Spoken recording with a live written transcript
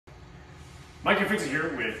Mike and Fix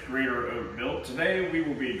here with Greater Oak Built. Today we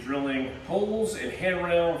will be drilling holes and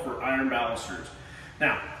handrail for iron balusters.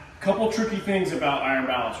 Now, a couple tricky things about iron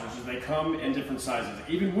balusters is they come in different sizes.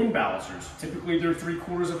 Even wooden balusters, typically they're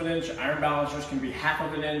 3/4 of an inch. Iron balusters can be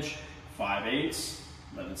 1/2 inch, 5/8,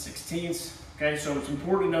 11/16. Okay, so it's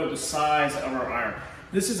important to know the size of our iron.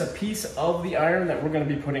 This is a piece of the iron that we're going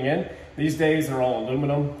to be putting in. These days they're all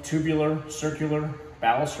aluminum, tubular, circular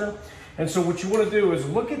baluster. And so what you want to do is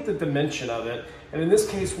look at the dimension of it. And in this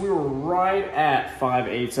case, we were right at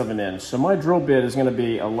 5/8 of an inch. So my drill bit is going to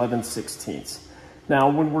be 11/16. Now,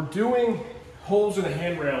 when we're doing holes in a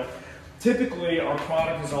handrail, typically our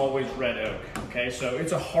product is always red oak. Okay, so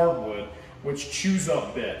it's a hardwood, which chews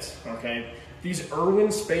up bits. Okay, these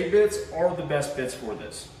Irwin spade bits are the best bits for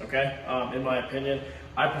this. Okay, in my opinion,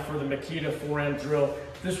 I prefer the Makita 4M drill.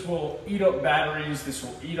 This will eat up batteries, this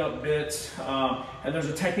will eat up bits, and there's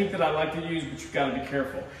a technique that I like to use, but you've got to be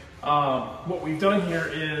careful. What we've done here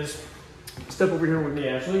is, step over here with me,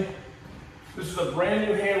 Ashley. This is a brand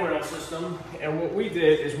new handrail system, and what we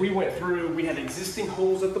did is we went through, we had existing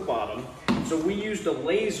holes at the bottom, so we used a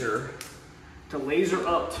laser to laser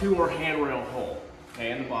up to our handrail hole,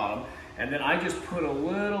 okay, in the bottom, and then I just put a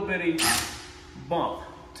little bitty bump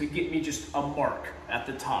to get me just a mark at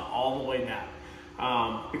the top, all the way down.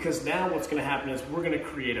 Because now what's going to happen is we're going to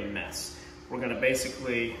create a mess. We're going to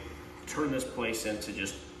basically turn this place into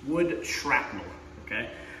just wood shrapnel, okay?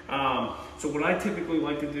 So what I typically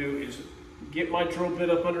like to do is get my drill bit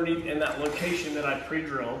up underneath in that location that I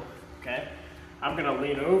pre-drilled, okay? I'm going to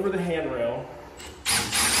lean over the handrail.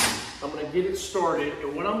 I'm going to get it started,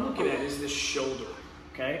 and what I'm looking at is this shoulder,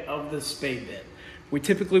 okay, of the spade bit. We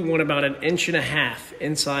typically want about 1.5 inches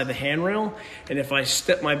inside the handrail, and if I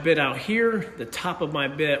step my bit out here, the top of my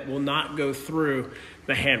bit will not go through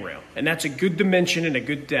the handrail. And that's a good dimension and a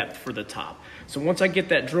good depth for the top. So once I get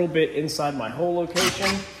that drill bit inside my hole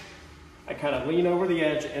location, I kind of lean over the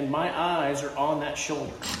edge and my eyes are on that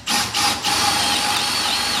shoulder. I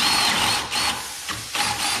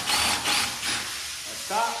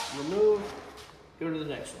stop, remove, go to the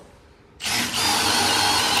next one.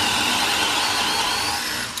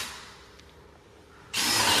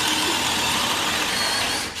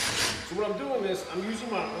 So when I'm doing this, I'm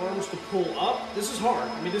using my arms to pull up. This is hard.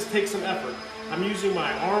 I mean, this takes some effort. I'm using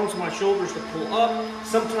my arms, my shoulders to pull up.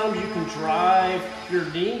 Sometimes you can drive your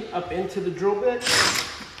knee up into the drill bit,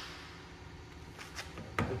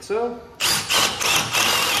 like so.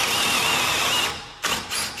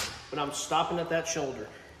 But I'm stopping at that shoulder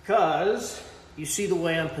because you see the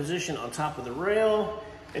way I'm positioned on top of the rail,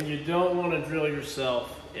 and you don't want to drill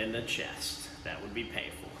yourself in the chest. That would be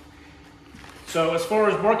painful. So as far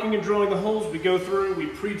as marking and drilling the holes, we go through, we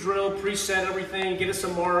pre-drill, preset everything, get us a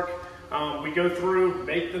mark. We go through,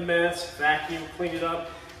 make the mess, vacuum, clean it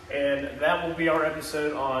up, and that will be our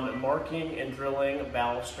episode on marking and drilling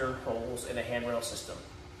baluster holes in a handrail system.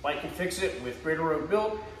 Mike can fix it with Greater Oak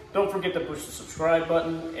Built. Don't forget to push the subscribe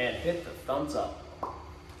button and hit the thumbs up.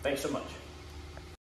 Thanks so much.